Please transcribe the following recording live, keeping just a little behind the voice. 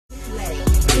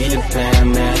Peter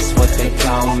Pan, that's what they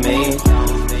call me.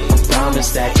 I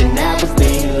promise that you'll never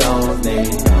be lonely.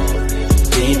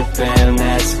 Peter Pan,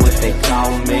 that's what they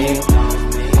call me.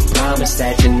 I promise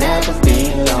that you'll never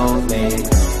be lonely.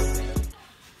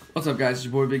 What's up, guys? It's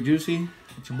your boy Big Juicy.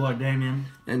 It's your boy Damiens.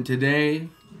 And today,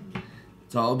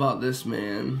 it's all about this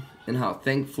man and how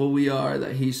thankful we are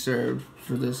that he served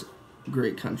for this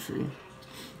great country.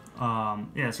 So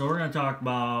we're gonna talk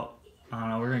about.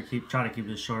 We're gonna try to keep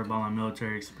this short about my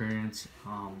military experience.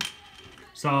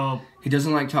 So he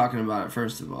doesn't like talking about it.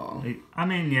 First of all, I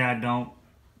don't.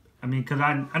 Cause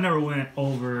I never went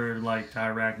over like to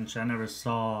Iraq and shit. I never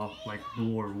saw like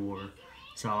war.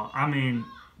 So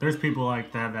there's people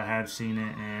like that have seen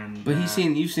it, and but you've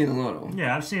seen a little.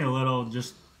 Yeah, I've seen a little,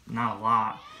 just not a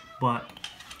lot. But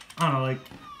I don't know, like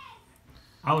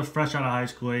I was fresh out of high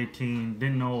school, 18,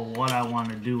 didn't know what I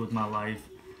wanted to do with my life,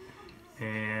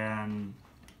 and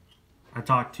I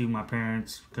talked to my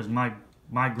parents because my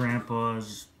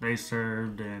grandpas, they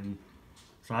served, and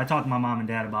so I talked to my mom and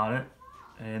dad about it,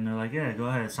 and they're like, yeah, go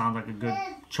ahead, it sounds like a good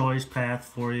choice path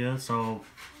for you. So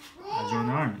I joined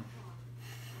the Army.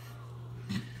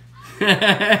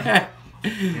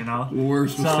 You know,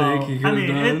 worst mistake you could have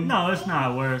done. No, it's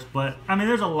not worse, but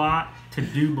there's a lot to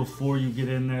do before you get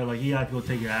in there. Like you have to go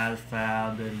take your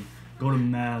ASFAB and go to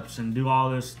MEPS and do all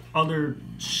this other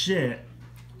shit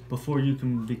before you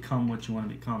can become what you want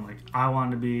to become. Like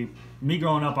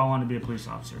growing up, I wanted to be a police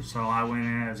officer, so I went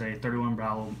in as a 31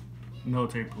 Bravo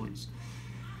military police.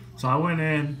 So I went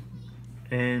in,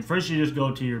 and first you just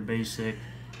go to your basic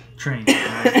training,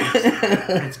 right?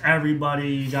 It's everybody.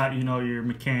 You got, your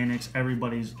mechanics.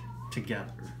 Everybody's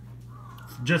together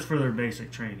just for their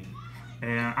basic training.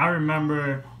 And I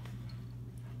remember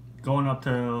going up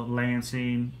to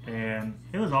Lansing, and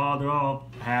they're all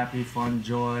happy, fun,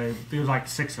 joy. There was like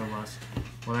 6 of us.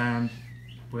 Well, then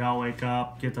we all wake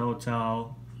up, get to the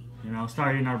hotel,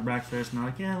 start eating our breakfast, and they're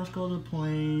like, yeah, let's go to the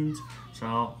plains.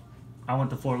 So I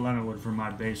went to Fort Leonard Wood for my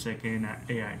basic and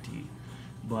AIT.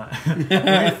 But we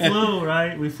flew,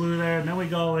 right? We flew there, and then we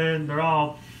go in. They're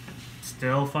all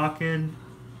still fucking,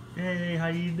 hey, how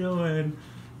you doing?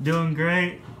 Doing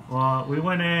great. Well, we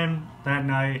went in that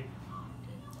night.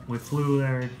 We flew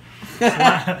there,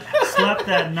 slept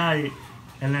that night,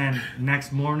 and then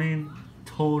next morning,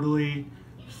 totally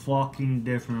fucking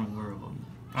different world.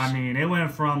 It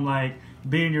went from like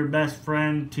being your best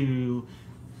friend to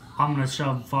I'm gonna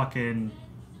shove fucking.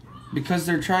 Because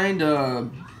they're trying to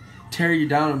tear you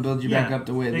down and build you back up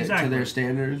the way exactly. to their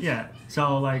standards. Yeah.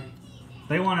 So like,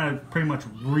 they want to pretty much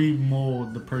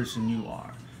remold the person you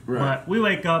are. Right. But we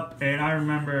wake up, and I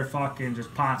remember fucking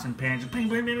just pots and pans, bing,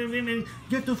 bing, bing, bing, bing,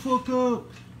 get the fuck up,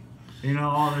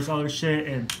 all this other shit,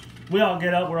 and we all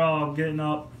get up. We're all getting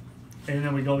up, and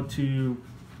then we go to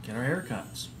get our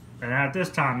haircuts. And at this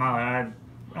time, I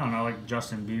don't know, like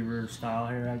Justin Bieber style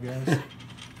hair, I guess.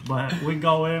 But we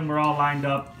go in, we're all lined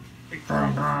up.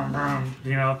 Fuck,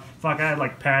 I had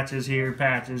like patches here,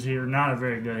 not a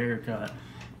very good haircut.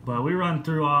 But we run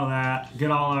through all that, get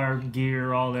all our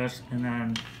gear, all this, and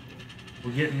then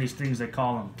we're getting these things, they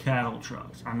call them cattle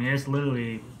trucks. It's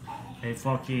literally a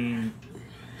fucking...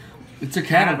 It's a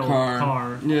cattle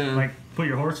car. Yeah. Like, put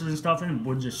your horses and stuff in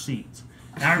with just seats.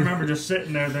 And I remember just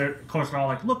sitting there, of course, they're all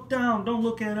like, look down, don't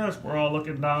look at us. We're all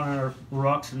looking down at our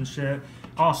rucks and shit,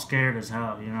 all scared as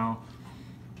hell,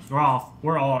 We're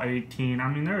all 18.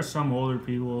 There are some older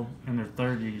people in their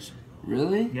 30s.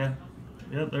 Really? Yeah.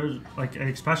 Yeah, there's like,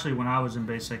 especially when I was in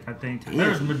basic, I think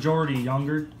there's majority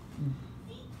younger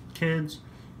kids,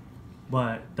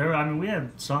 but we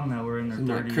had some that were in their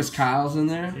 30s. Like Chris Kyle's in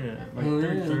there. Yeah,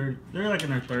 like they're like in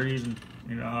their 30s,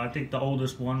 and I think the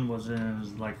oldest one was in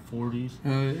his like 40s.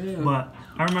 Oh yeah. But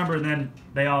I remember then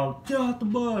they all get out the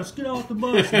bus.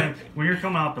 And then when you're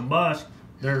coming out the bus,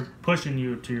 they're pushing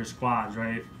you to your squads,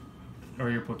 right? Or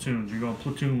your platoons. You're going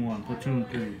platoon 1, platoon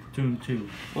 3, platoon 2.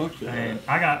 Okay. And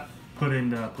I got put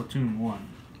into platoon 1,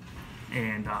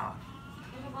 and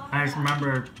I just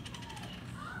remember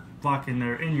fucking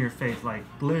they're in your face, like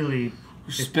literally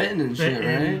spitting and shit,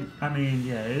 right?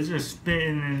 It's just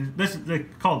spitting, and they're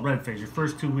called red phase. Your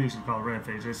first 2 weeks are called red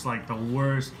phase. It's like the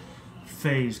worst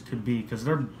phase could be because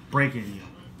they're breaking you.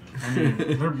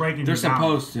 They're breaking they're you down.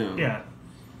 supposed to. Yeah,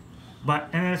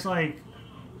 and it's like,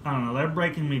 I don't know, they're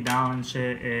breaking me down and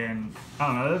shit, and I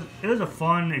don't know, it was a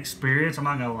fun experience, I'm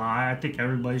not gonna lie. I think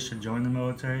everybody should join the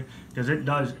military, because it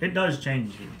does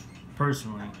change you,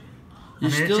 personally.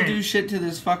 You still do shit to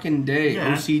this fucking day,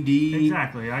 yeah, OCD.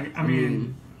 Exactly, I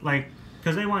mean, like,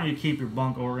 because they want you to keep your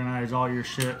bunk organized, all your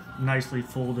shit nicely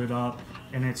folded up,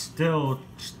 and it's still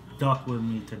stuck with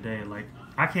me today. Like,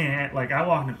 I can't, like, I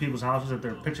walk into people's houses if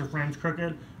their picture frame's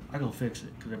crooked, I go fix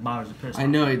it because it bothers the piss. I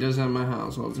know he does that at my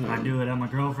house all the time. I do it at my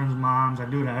girlfriend's mom's. I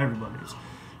do it at everybody's.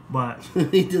 But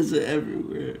he does it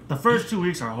everywhere. the first 2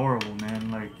 weeks are horrible,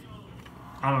 man. Like,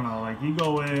 I don't know. Like, you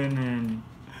go in and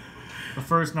the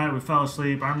first night we fell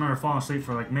asleep. I remember falling asleep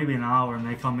for like maybe an hour, and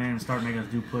they come in and start making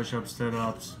us do push-ups,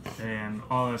 sit-ups, and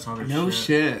all this other shit. No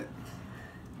shit.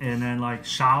 And then like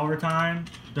shower time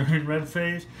during red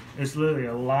phase, it's literally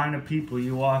a line of people.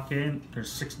 You walk in,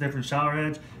 there's 6 different shower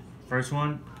heads. First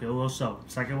one, get a little soap.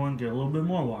 Second one, get a little bit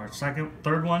more water.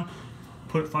 Third one,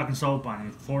 put fucking soap on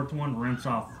you. Fourth one, rinse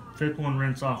off. Fifth one,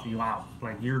 rinse off. You out.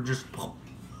 Like you're just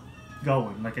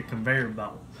going like a conveyor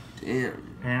belt.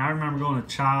 Damn. And I remember going to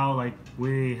chow. Like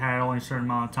we had only a certain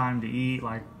amount of time to eat.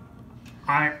 Like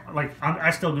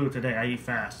I still do it today. I eat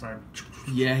fast.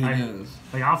 Yeah, he does.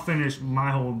 Like I'll finish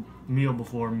my whole meal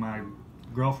before my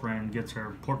girlfriend gets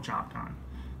her pork chop done.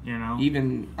 You know.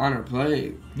 Even on her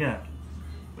plate. Yeah.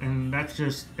 And that's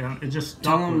just, it just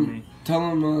stuck with me.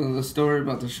 Tell him the story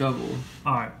about the shovel.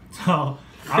 Alright, so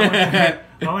I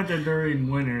went there during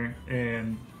winter,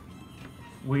 and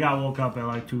we got woke up at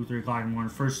like 2, 3 o'clock in the morning,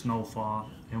 first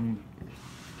snowfall, and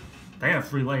they have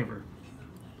free labor.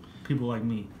 People like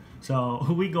me. So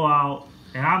we go out,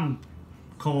 and I'm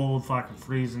cold, fucking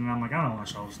freezing, and I'm like, I don't want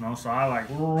to shovel snow, so I like,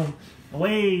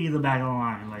 way the back of the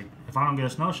line. Like, if I don't get a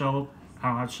snow shovel, I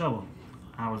don't have to shovel.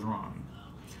 I was wrong.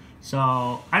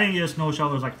 So I didn't get a snow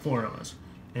shovel. There's like 4 of us,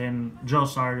 and Joe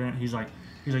Sergeant, he's like,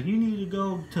 you need to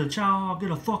go to chow, get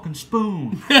a fucking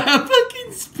spoon. A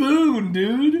fucking spoon,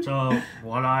 dude. So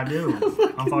what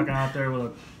do? I'm fucking out there with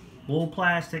a little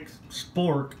plastic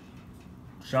spork,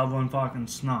 shoveling fucking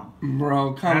snow.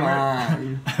 Bro, come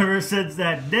on. Ever since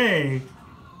that day,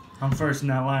 I'm first in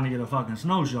that line to get a fucking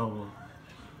snow shovel.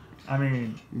 I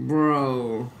mean,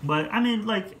 bro. But I mean,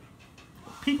 like,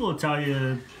 people will tell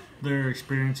you their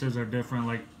experiences are different.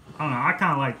 Like, I don't know. I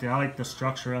kind of liked it. I like the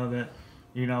structure of it.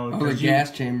 You know. Oh, the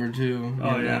gas chamber too.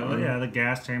 Oh yeah, the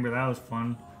gas chamber. That was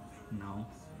fun. No,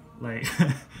 like,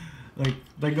 like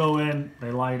they go in, they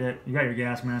light it. You got your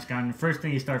gas mask on. The first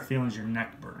thing you start feeling is your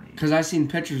neck burning. Cause I seen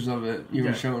pictures of it. You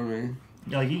were showing me.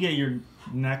 Like you get your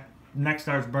neck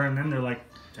starts burning. Then they're like,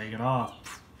 take it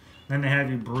off. Then they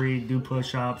have you breathe, do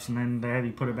push-ups, and then they have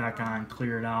you put it back on,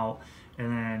 clear it out,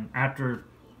 and then after.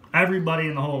 Everybody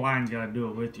in the whole line's got to do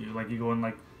it with you. Like, you go in,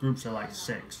 like, groups of, like,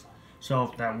 6. So,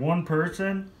 if that one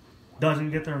person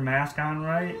doesn't get their mask on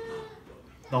right,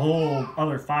 the whole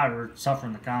other 5 are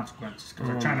suffering the consequences. Because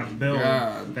they're trying to build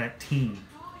that team.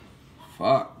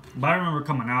 Fuck. But I remember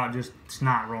coming out just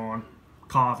snot rolling,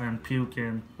 coughing,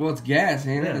 puking. Well, it's gas,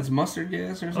 ain't it? It's mustard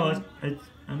gas or something? Oh,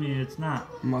 I mean, it's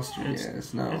not. Mustard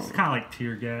gas, no. It's kind of like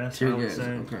tear gas, I would gas,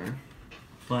 say. okay.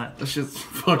 But that shit's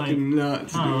fucking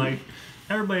nuts, dude. Like,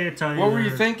 everybody will tell you. What were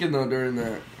you thinking, though, during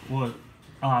that? What?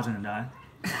 Oh, I was going to die.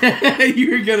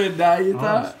 You were going to die, you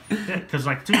thought? Because,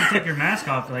 like, till you take your mask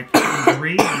off, like, you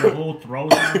breathe, your whole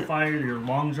throat's on fire, your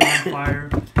lungs are on fire,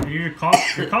 and you're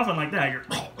coughing like that.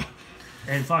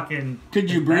 And fucking...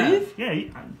 Could you breathe? Bad.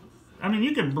 Yeah, I mean,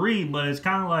 you can breathe, but it's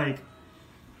kind of like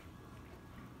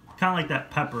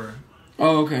that pepper.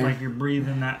 Oh, okay. Like, you're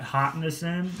breathing that hotness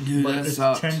in, dude, but that it's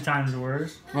sucks. 10 times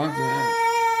worse. Fuck that.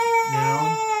 You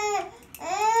know?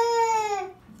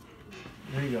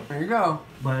 There you go. There you go.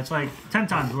 But it's like 10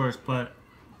 times worse. But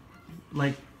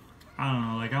like, I don't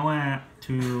know. Like I went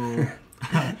to.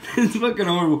 It's fucking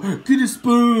horrible. Get a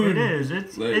spoon. It is.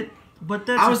 It's like, But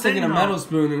that's I was thinking a metal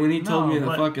spoon, and when he told me the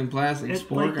fucking plastic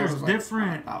spork, like, I was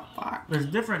different, like, oh, fuck. There's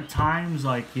different times.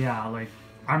 Like like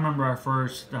I remember our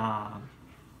first. I'm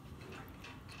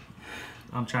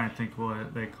trying to think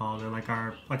what they called it. Like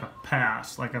a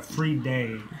pass, like a free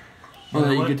day. Oh,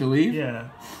 that you get to leave? Yeah,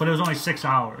 but it was only 6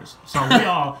 hours, so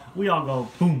we all go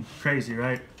boom crazy,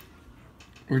 right?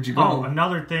 Where'd you go? Oh,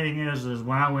 another thing is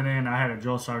when I went in, I had a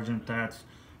drill sergeant that's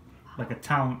like a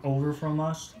town over from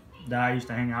us that I used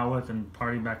to hang out with and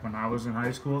party back when I was in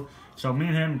high school. So me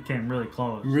and him came really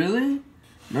close. Really?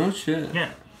 No shit.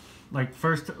 Yeah, like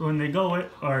first when they go in,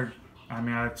 or I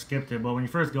mean I skipped it, but when you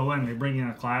first go in, they bring you in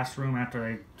a classroom after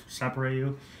they separate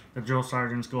you. The drill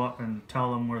sergeants go up and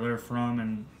tell them where they're from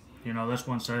and. You know, this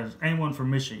one says, anyone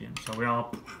from Michigan. So we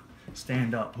all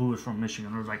stand up. Who was from Michigan?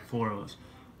 There was like 4 of us.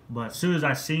 But as soon as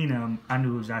I seen him, I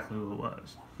knew exactly who it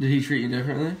was. Did he treat you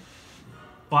differently?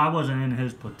 Well, I wasn't in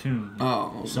his platoon.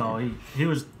 Oh. Okay. So he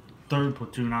was 3rd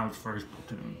platoon. I was 1st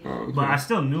platoon. Oh, okay. But I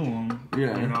still knew him.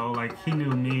 Yeah. You know, like he knew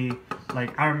me.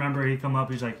 Like I remember he come up.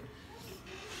 He's like,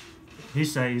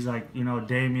 he's like, you know,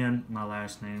 Damiens, my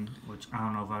last name, which I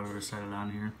don't know if I've ever said it on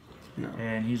here. No.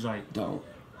 And he's like, don't.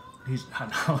 He's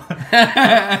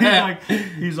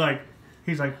like,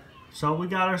 he's like, so we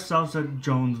got ourselves a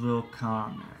Jonesville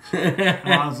comment.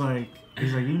 And I was like,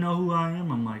 he's like, you know who I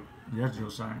am? I'm like, yes,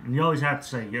 drill sergeant. And you always have to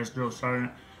say yes, drill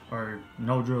sergeant, or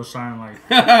no, drill sergeant. Like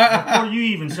before you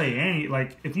even say any,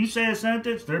 like if you say a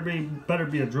sentence, better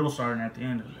be a drill sergeant at the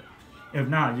end of it. If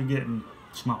not, you're getting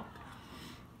smoked.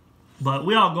 But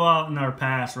we all go out in our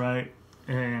pass, right?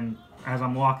 And as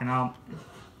I'm walking out,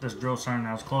 this drill sergeant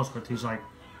I was close with, he's like,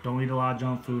 don't eat a lot of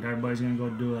junk food. Everybody's going to go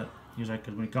do it. He's like,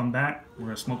 because when we come back, we're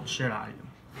going to smoke the shit out of you.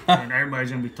 And everybody's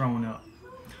going to be throwing up.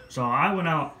 So I went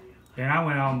out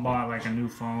and bought like a new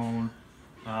phone,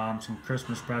 some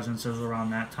Christmas presents. It was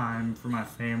around that time for my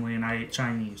family, and I ate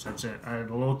Chinese. That's it. I had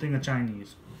a little thing of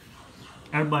Chinese.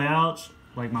 Everybody else,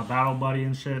 like my battle buddy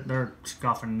and shit, they're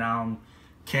scuffing down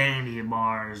candy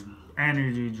bars,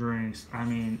 energy drinks. I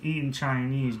mean, eating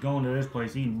Chinese, going to this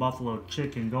place, eating buffalo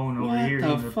chicken, going over here.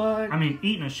 What the fuck? I mean,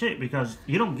 eating a shit because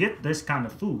you don't get this kind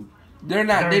of food. They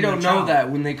don't know that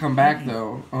when they come back,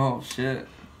 though. Oh, shit.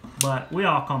 But we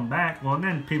all come back. Well, and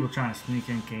then people trying to sneak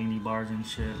in candy bars and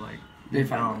shit. Like, they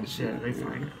find that shit. They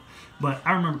find it. But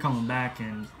I remember coming back,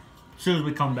 and as soon as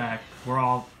we come back, we're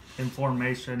all in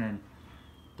formation, and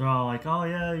they're all like, oh,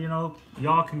 yeah, you know,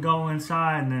 y'all can go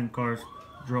inside. And then, of course,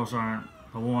 drill sergeant,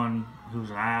 the one who's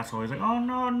an asshole, he's like, oh,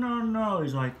 no.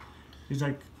 He's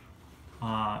like,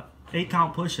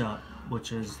 8-count push-up,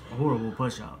 which is a horrible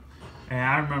push-up. And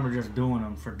I remember just doing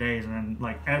them for days, and then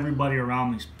like everybody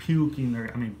around me's puking their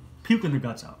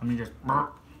guts out. I mean, just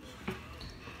burp.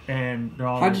 And they're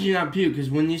all. How did you not puke? Because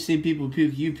when you see people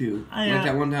puke, you puke. Like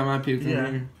that one time I puked.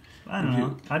 Yeah. I don't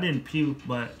know. I didn't puke,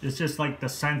 but it's just like the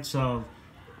sense of,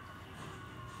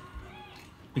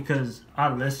 because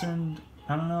I listened.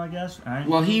 I don't know. I guess.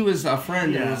 Well, he was a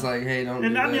friend and was like, "Hey, don't."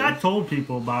 And do I mean, that. I told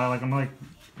people about it. Like, I'm like,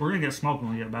 we're gonna get smoked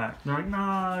when we get back. They're like,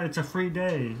 nah, it's a free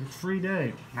day. It's a free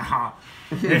day. Nah,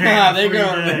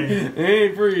 it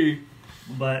ain't free.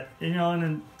 But you know, and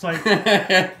then it's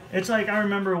like, I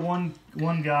remember one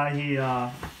guy,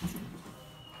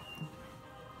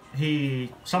 he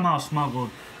somehow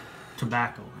smuggled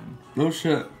tobacco in. No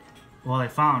shit. Well, they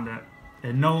found it,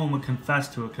 and no one would confess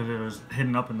to it because it was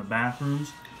hidden up in the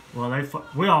bathrooms. Well,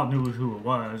 we all knew who it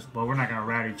was, but we're not gonna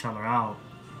rat each other out.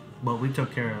 But we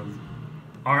took care of.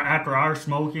 After our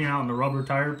smoking out in the rubber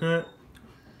tire pit,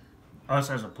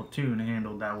 us as a platoon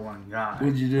handled that one guy.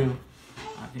 What'd you do?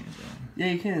 I can't do it.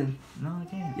 Yeah, you can. No, I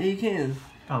can't. Yeah, you can.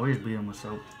 Oh, we just beat him with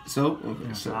soap. Soap? Okay,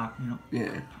 Yeah, soap. sock, you know.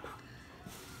 Yeah.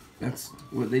 That's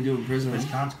what they do in prison. It's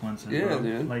consequences. Yeah, bro.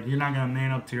 dude. Like, you're not gonna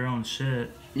man up to your own shit.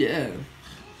 Yeah.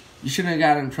 You shouldn't have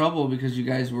got in trouble because you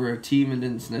guys were a team and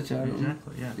didn't snitch on them.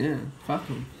 Exactly, yeah. Yeah, fuck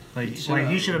them. Like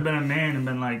you should have been a man and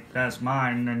been like, that's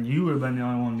mine, and then you would have been the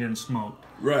only one getting smoked.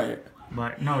 Right.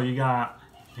 But no, you got,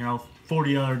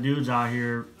 40 other dudes out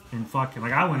here in fucking,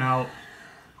 like I went out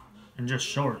in just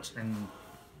shorts, and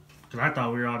because I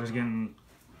thought we were all just getting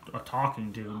a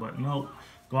talking to, but nope.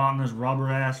 Go out in this rubber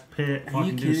ass pit,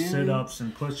 fucking do sit-ups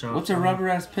and push-ups. What's a rubber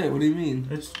ass pit? What do you mean?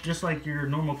 It's just like your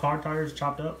normal car tires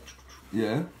chopped up.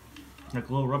 Yeah. Like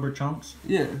little rubber chunks.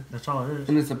 Yeah. That's all it is.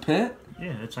 And it's a pit?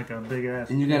 Yeah, it's like a big ass.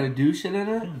 And you gotta do shit in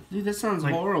it? Yeah. Dude, that sounds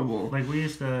horrible. Like we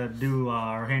used to do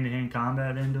our hand-to-hand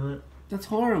combat into it. That's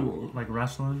horrible. Like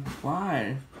wrestling.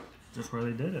 Why? Just where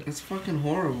they did it. It's fucking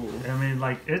horrible. I mean,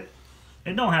 like it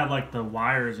don't have like the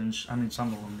wires and I mean,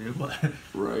 some of them do, but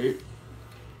right.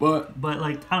 But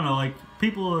like I don't know, like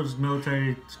people's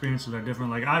military experiences are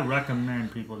different. Like I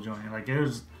recommend people joining. Like it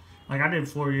was, like I did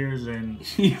 4 years and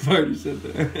you've already said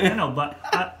that. I know, but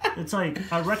it's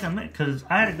like I recommend because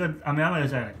I had a good. I mean, I might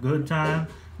have had a good time,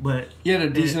 but you had a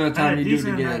decent amount of time to do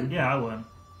it again. Yeah, I would.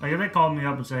 Like if they called me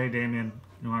up and say, "Hey, Damien,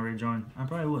 you want to rejoin?" I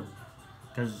probably would,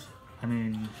 because I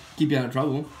mean, keep you out of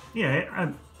trouble.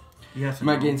 Yeah, yes. You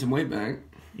might gain some weight back.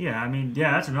 Yeah, I mean,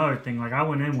 yeah, that's another thing. Like I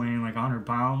went in weighing like 100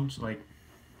 pounds, like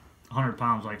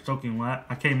soaking wet.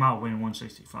 I came out weighing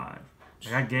 165.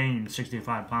 Like I gained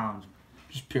 65 pounds.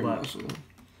 Just pure muscle.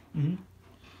 Mm-hmm.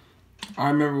 I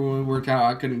remember when we worked out,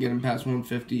 I couldn't get him past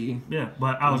 150. Yeah,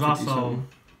 but I was also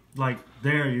like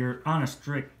you're on a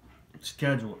strict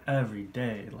schedule every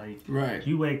day. Like right.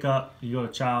 You wake up, you go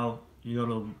to chow, you go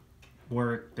to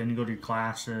work, then you go to your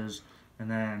classes, and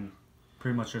then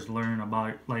pretty much just learn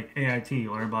about like AIT,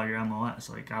 learn about your MOS.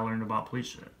 Like I learned about police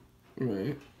shit.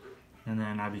 Right. And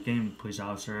then I became a police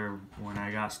officer when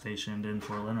I got stationed in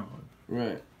Fort Leonard.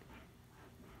 Right.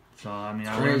 So, I mean,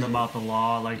 I learned about the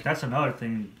law. Like, that's another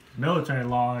thing. Military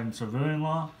law and civilian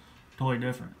law, totally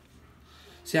different.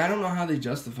 See, I don't know how they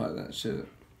justify that shit.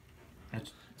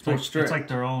 It's like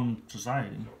their own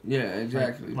society. Yeah,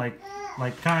 exactly.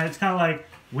 It's kind of like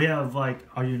we have, like,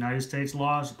 our United States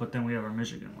laws, but then we have our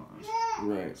Michigan laws.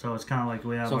 Right. So it's kind of like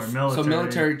we have our military. So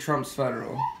military trumps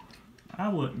federal. I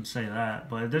wouldn't say that,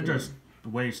 but they're just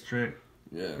way strict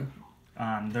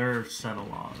on their set of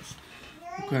laws.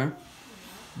 Okay.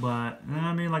 But,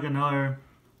 I mean, like another...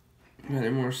 You got any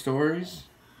more stories?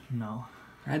 No.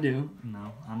 I do.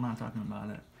 No, I'm not talking about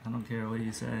it. I don't care what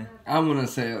you say. I'm going to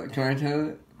say it. Can I tell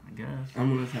it? I guess.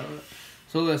 I'm going to tell it.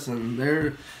 So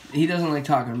listen, he doesn't like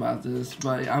talking about this,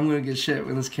 but I'm going to get shit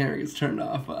when this camera gets turned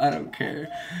off. But I don't care.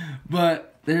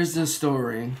 But there's this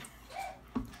story.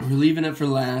 We're leaving it for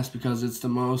last because it's the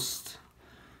most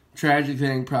tragic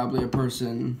thing probably a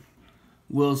person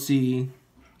will see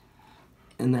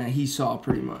and that he saw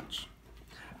pretty much.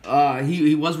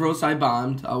 He was roadside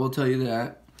bombed, I will tell you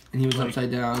that. And he was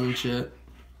upside down and shit.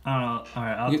 I don't know.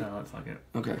 Alright, I'll tell it. Fuck it.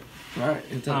 Okay.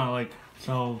 Alright.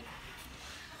 So...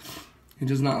 He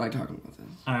does not like talking about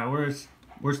this. Alright,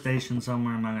 we're stationed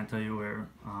somewhere. I'm not going to tell you where.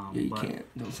 Yeah, you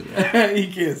can't. Don't say that.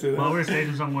 You can't say that. Well, we're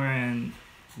stationed somewhere and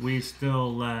we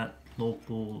still let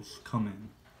locals come in.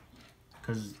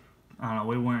 Because, I don't know,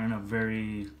 we weren't in a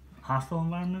very hostile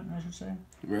environment, I should say.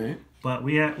 Right. But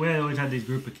we always had these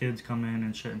group of kids come in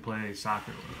and shit and play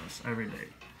soccer with us every day.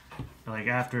 Like,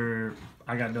 after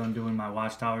I got done doing my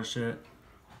watchtower shit,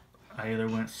 I either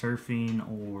went surfing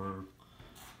or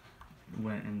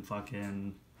went and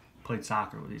fucking played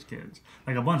soccer with these kids.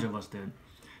 Like, a bunch of us did.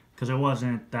 Because it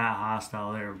wasn't that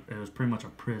hostile there. It was pretty much a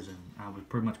prison. I was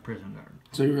pretty much prison guard.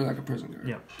 So you were like a prison guard?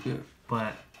 Yep. Yeah.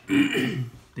 But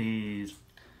these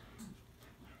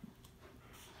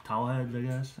towelheads, I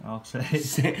guess I'll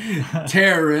say.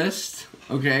 Terrorist.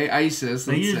 Okay, ISIS,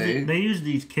 They use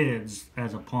these kids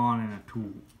as a pawn and a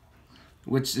tool.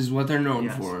 Which is what they're known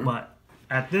for. But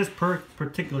at this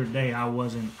particular day, I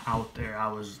wasn't out there.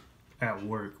 I was at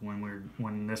work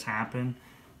when this happened.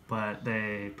 But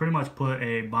they pretty much put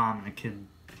a bomb in a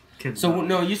kid's So, belly.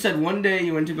 no, you said one day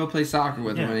you went to go play soccer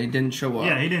with him and he didn't show up.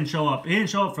 Yeah, he didn't show up. He didn't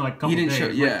show up for like a couple days.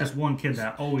 Like this one kid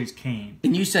that always came.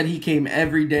 And you said he came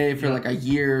every day for like a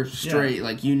year straight. Yeah.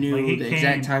 Like you knew the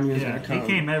exact time he was going to come. He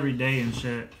came every day and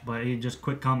shit, but he just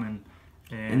quit coming.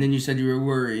 And then you said you were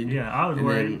worried. Yeah, I was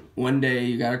worried. And then one day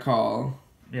you got a call.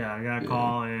 Yeah, I got a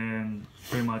call and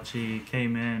pretty much he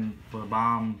came in with a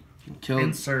bomb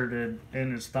inserted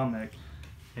in his stomach.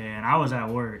 And I was at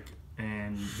work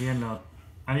and he ended up...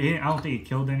 I don't think he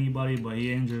killed anybody, but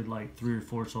he injured like 3 or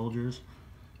 4 soldiers.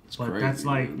 But crazy, that's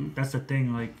like that's the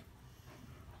thing. Like,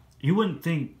 you wouldn't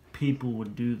think people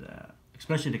would do that,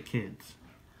 especially the kids.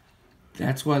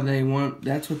 That's why they want.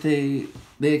 That's what they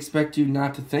expect you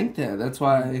not to think that. That's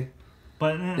why.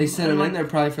 But they send them in there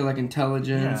probably for like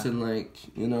intelligence and like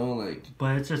like.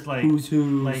 But it's just like who's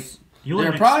like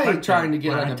they're probably trying to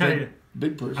get like a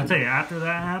big person. I tell you, after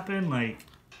that happened, like.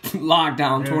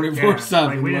 Lockdown 24/7.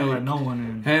 Like, we didn't let no one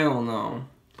in. Hell no.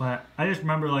 But I just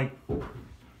remember, like,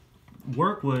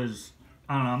 work was,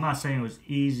 I don't know, I'm not saying it was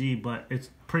easy, but it's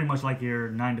pretty much like your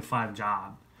 9-to-5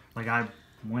 job. Like, I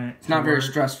went. It's not very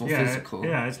stressful, physical.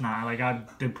 Yeah, it's not. Like, I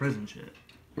did prison shit.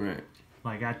 Right.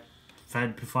 Like, I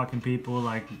fed fucking people,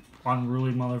 like,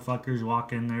 unruly motherfuckers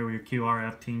walk in there with your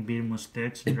QRF team, beat them with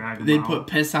sticks, and drag them out. They put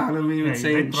piss on them, even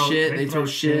saying shit. They throw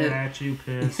shit at you,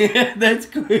 piss. Yeah, that's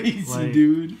crazy, like,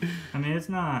 dude. I mean, it's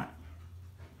not.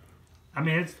 I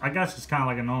mean, I guess it's kind of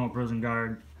like a normal prison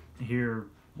guard here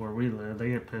where we live. They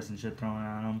get piss and shit thrown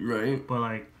at them. Right. But,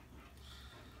 like,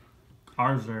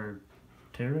 ours are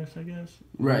terrorists, I guess.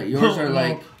 Right. Yours are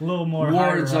like a little more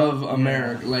wards of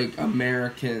America, like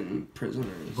American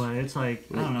prisoners. But it's like,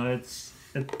 I don't know,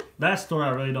 that story I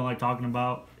really don't like talking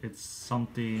about. It's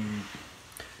something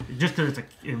just because it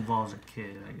involves a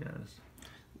kid, I guess.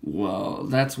 Well,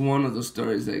 that's one of the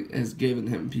stories that has given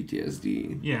him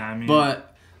PTSD. Yeah, I mean.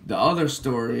 But the other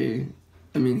story,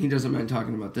 I mean, he doesn't mind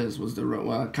talking about this. Was the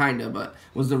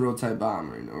roadside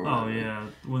bomber? Oh yeah,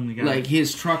 when the guy like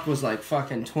his truck was like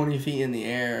fucking 20 feet in the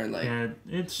air, like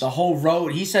it's the whole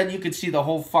road. He said you could see the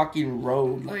whole fucking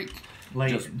road, like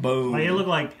just boom. Like it looked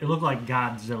like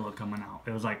Godzilla coming out.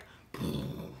 It was like, I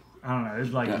don't know. It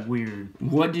was like weird.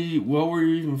 What were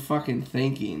you even fucking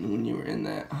thinking when you were in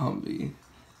that Humvee?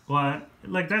 Well,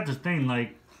 like that's the thing.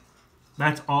 Like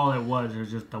that's all it was. It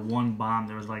was just the one bomb.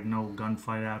 There was like no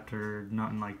gunfight after,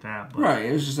 nothing like that. But, right.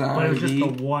 It was just an ID. It was just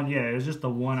the one. Yeah, it was just the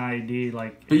one ID.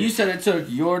 Like. But you said it took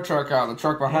your truck out, the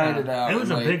truck behind it out. It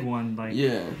was a big one. Like.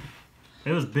 Yeah.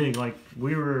 It was big. Like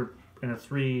we were in a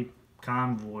 3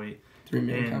 convoy.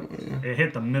 3-man convoy. Yeah. It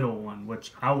hit the middle one,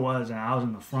 which I was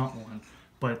in the front one.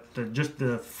 But just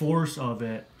the force of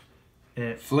it.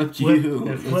 It flipped you.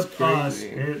 It flipped us.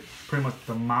 It pretty much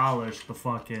demolished the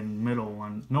fucking middle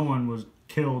one. No one was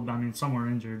killed. I mean, some were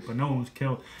injured, but no one was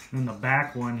killed. And then the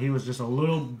back one, he was just a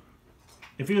little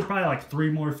if he was probably like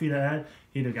 3 more feet ahead,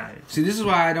 he'd have got it. See, this is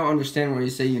why I don't understand when you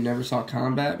say you never saw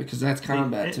combat, because that's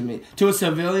combat to me. To a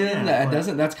civilian that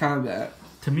doesn't, that's combat.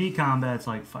 To me, combat's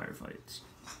like firefights.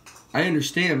 I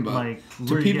understand, but like,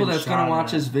 to people that's going to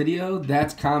watch this video,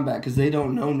 that's combat, because they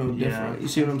don't know no different. You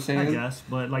see what I'm saying? I guess,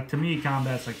 but like to me,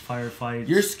 combat's like firefights.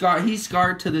 You're scarred. He's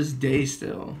scarred to this day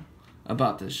still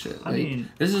about this shit. Like, I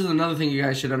mean, this is another thing you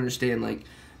guys should understand. Like,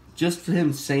 just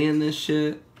him saying this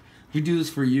shit, we do this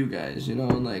for you guys, you know?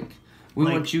 Like, we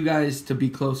want you guys to be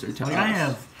closer to us.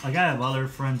 I have other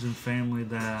friends and family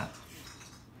that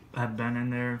have been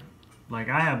in there. Like,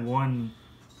 I have one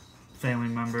family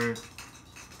member.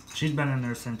 She's been in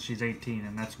there since she's 18,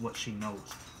 and that's what she knows.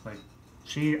 Like,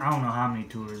 I don't know how many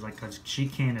tours, like, because she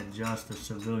can't adjust the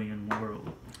civilian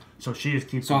world. So she just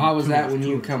keeps. So how was that when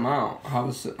you come out?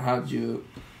 How'd you?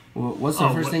 What's the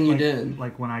first thing you did?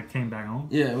 Like when I came back home.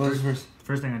 Yeah, what was the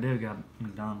first thing I did? Got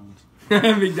McDonald's.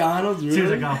 McDonald's, really? As soon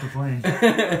as I got off the plane.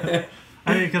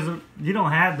 I mean, because you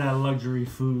don't have that luxury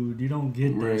food. You don't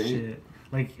get that shit.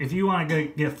 Like, if you want to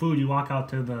get food, you walk out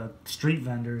to the street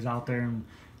vendors out there and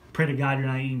pray to God you're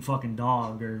not eating fucking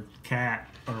dog or cat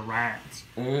or rats.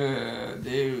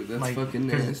 Dude, that's like, fucking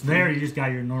nasty. Because there you just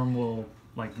got your normal,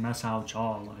 like, mess out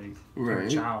chow, like,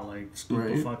 chow, like, scoop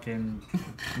of fucking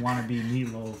wannabe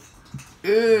meatloaf.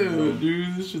 Ew,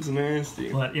 dude, this shit's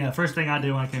nasty. But, yeah, first thing I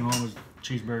did when I came home was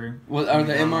cheeseburger. What are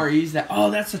the MREs that?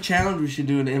 Oh, that's a challenge we should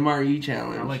do, an MRE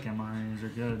challenge. I like MREs, they're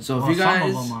good. So if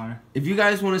you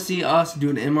guys want to see us do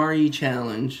an MRE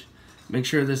challenge, make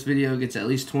sure this video gets at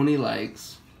least 20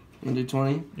 likes. We'll do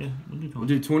 20? Yeah, we'll do 20. We'll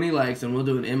do 20 likes and we'll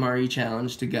do an MRE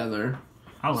challenge together.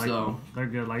 I like them. They're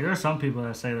good. Like, there's some people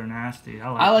that say they're nasty.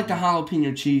 I like the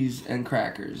jalapeno cheese and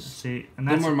crackers. See, and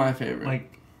that's them are my favorite.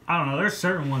 Like, I don't know. There's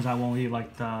certain ones I won't eat,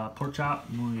 like the pork chop.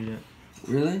 I won't eat it.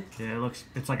 Really? Yeah,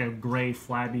 it's like a gray,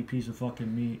 flabby piece of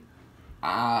fucking meat.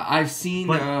 I've seen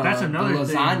that's another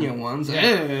the lasagna thing. ones.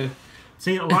 Yeah.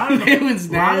 See, a lot of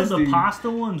the pasta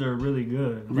ones are really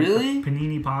good. Like really? The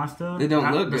panini pasta. They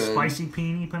don't look good. The spicy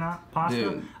panini pasta.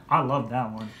 Dude. I love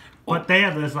that one. But they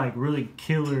have this like really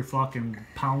killer fucking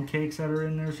pound cakes that are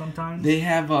in there sometimes. They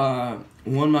have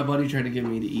one my buddy tried to get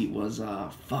me to eat was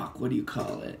what do you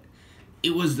call it?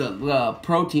 It was the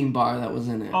protein bar that was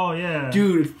in it. Oh yeah,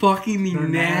 dude, fucking the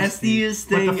nastiest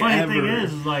thing ever. But the funny thing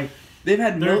is like they've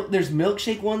had milk. There's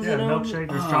milkshake ones in them. Milkshake.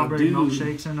 There's strawberry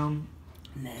milkshakes in them.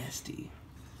 Nasty.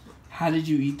 How did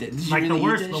you eat that? Did you like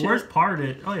really the worst part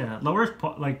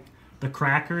like the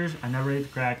crackers. I never ate the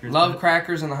crackers. Love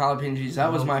crackers and the jalapeno cheese.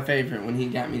 That was my favorite when he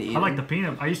got me to eat. I like the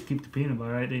peanut. I used to keep the peanut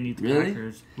butter. I didn't eat the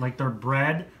crackers. Like their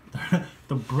bread.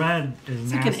 The bread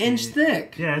is like an inch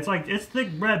thick. Yeah, it's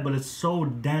thick bread, but it's so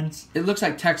dense. It looks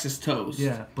like Texas toast.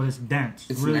 Yeah, but it's dense.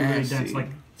 It's really dense. It's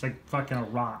like fucking a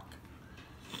rock.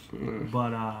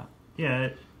 But yeah,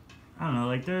 I don't know.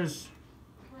 Like there's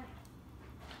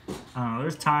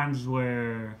times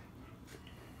where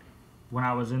when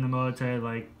I was in the military,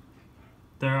 like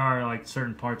there are like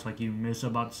certain parts like you miss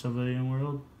about the civilian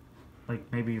world,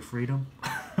 like maybe your freedom.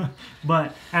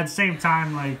 But at the same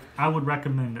time, like I would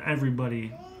recommend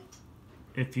everybody,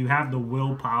 if you have the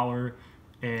willpower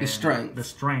and the strength,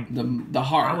 the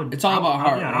heart. It's all about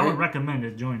heart. Yeah, right? I would recommend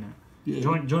it. Join it.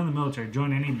 Yeah. Join the military.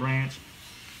 Join any branch.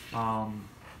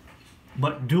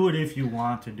 But do it if you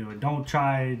want to do it. Don't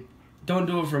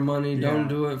do it for money. Yeah. Don't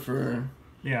do it for.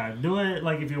 Yeah, do it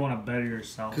like if you want to better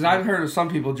yourself. Because I've heard of some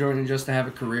people joining just to have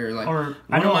a career. Like one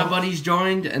of my buddies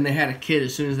joined and they had a kid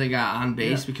as soon as they got on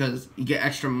base because you get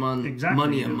extra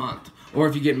money a month. Or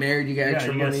if you get married, you get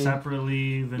extra money. You get separate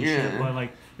leave and shit. But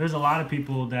like, there's a lot of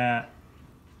people that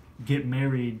get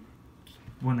married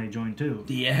when they join too.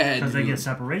 Yeah, because they get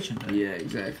separation pay. Yeah,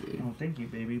 exactly. Oh, thank you,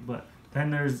 baby. But then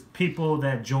there's people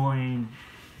that join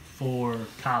for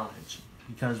college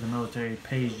because the military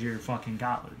pays your fucking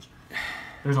college.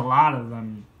 There's a lot of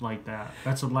them like that.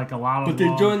 That's like a lot of. But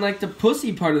they join like the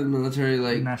pussy part of the military,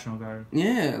 like National Guard.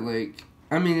 Yeah, like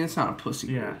I mean, it's not a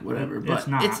pussy, whatever. But it's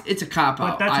not. It's a cop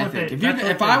out. I think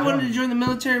if I wanted to join the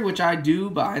military, which I do,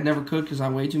 but I never could because I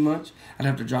weigh too much, I'd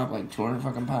have to drop like 200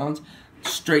 fucking pounds.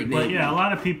 Straight Navy. But yeah, a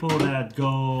lot of people that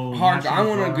go hard. I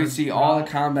want to see all the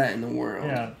combat in the world.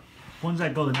 Yeah. Ones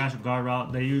that go the National Guard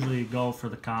route, they usually go for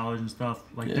the college and stuff.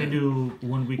 Like they do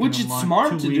 1 week which in a month, is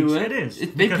smart 2 to weeks. do it. It is.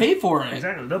 They pay for it.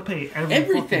 Exactly. They'll pay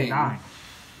everything. Dime.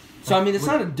 So I mean, it's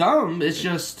not a dumb. It's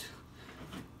just.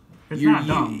 It's not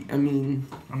dumb. I mean,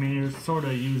 you're sort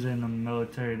of using the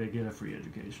military to get a free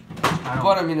education.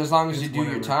 But I mean, as long as you do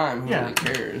your time, who really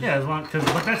cares? Yeah,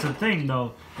 but that's the thing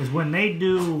though, is when they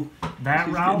do that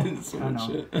route.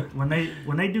 When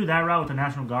they do that route with the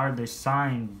National Guard, they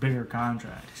sign bigger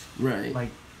contracts. Right.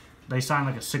 Like they sign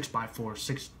like a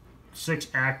 6x4, six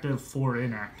active, 4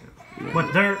 inactive. Right.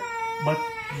 But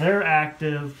their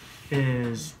active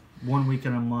is 1 week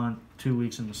in a month, 2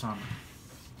 weeks in the summer.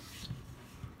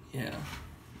 Yeah.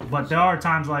 But there are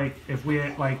times like if we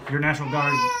like your National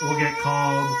Guard will get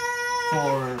called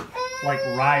for like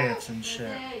riots and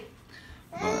shit.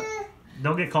 But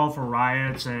They'll get called for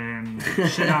riots and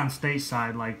shit on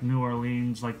stateside, like New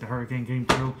Orleans, like the hurricane came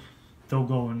through. They'll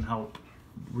go and help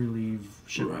relieve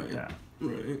shit like that.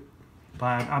 Right.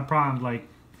 But I'm probably like,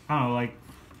 I don't know, like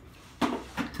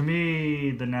to me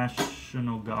the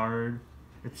National Guard,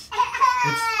 it's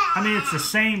I mean it's the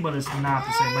same, but it's not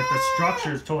the same. Like the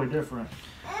structure is totally different.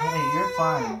 Hey, you're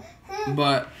fine.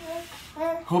 But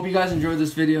hope you guys enjoyed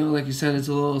this video. Like you said, it's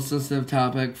a little sensitive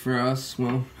topic for us.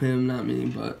 Well, him, not me,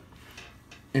 but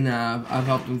and I've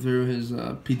helped him through his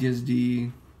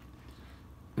PTSD.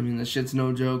 I mean, that shit's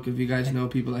no joke. If you guys know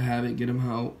people that have it, get them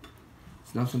help.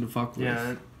 It's nothing to fuck with.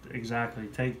 Yeah, exactly.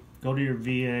 Go to your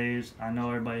VAs. I know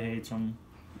everybody hates them.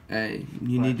 Hey,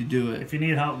 you need to do it. If you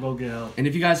need help, go get help. And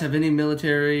if you guys have any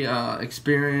military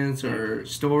experience or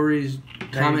stories,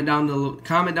 comment down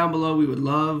below. We would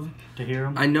love to hear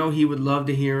them. I know he would love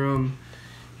to hear them.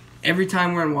 Every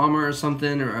time we're in Walmart or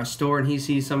something or a store and he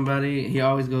sees somebody, he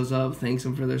always goes up, thanks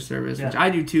them for their service, which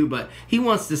I do too. But he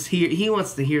wants to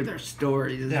hear their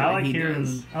stories. Yeah, I like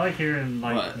hearing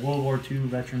like but, World War II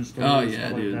veteran stories. Oh yeah,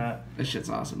 stuff dude, like that shit's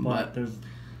awesome. But there's,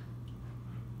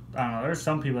 I don't know. There's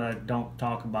some people that don't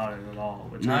talk about it at all,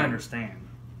 which I understand.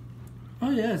 Oh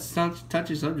yeah, it's not a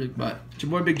touchy subject, but it's your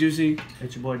boy Big Juicy.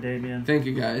 It's your boy Damiens. Thank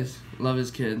you guys. Love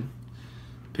his kid.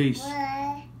 Peace.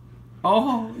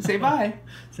 Oh, say bye.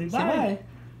 Say bye.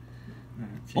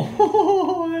 Say bye.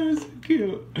 Oh, that was so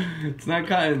cute. It's not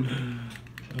cutting.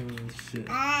 Oh shit.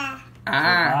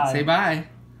 Say bye.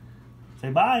 Say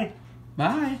bye.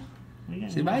 Bye.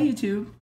 Say bye, YouTube.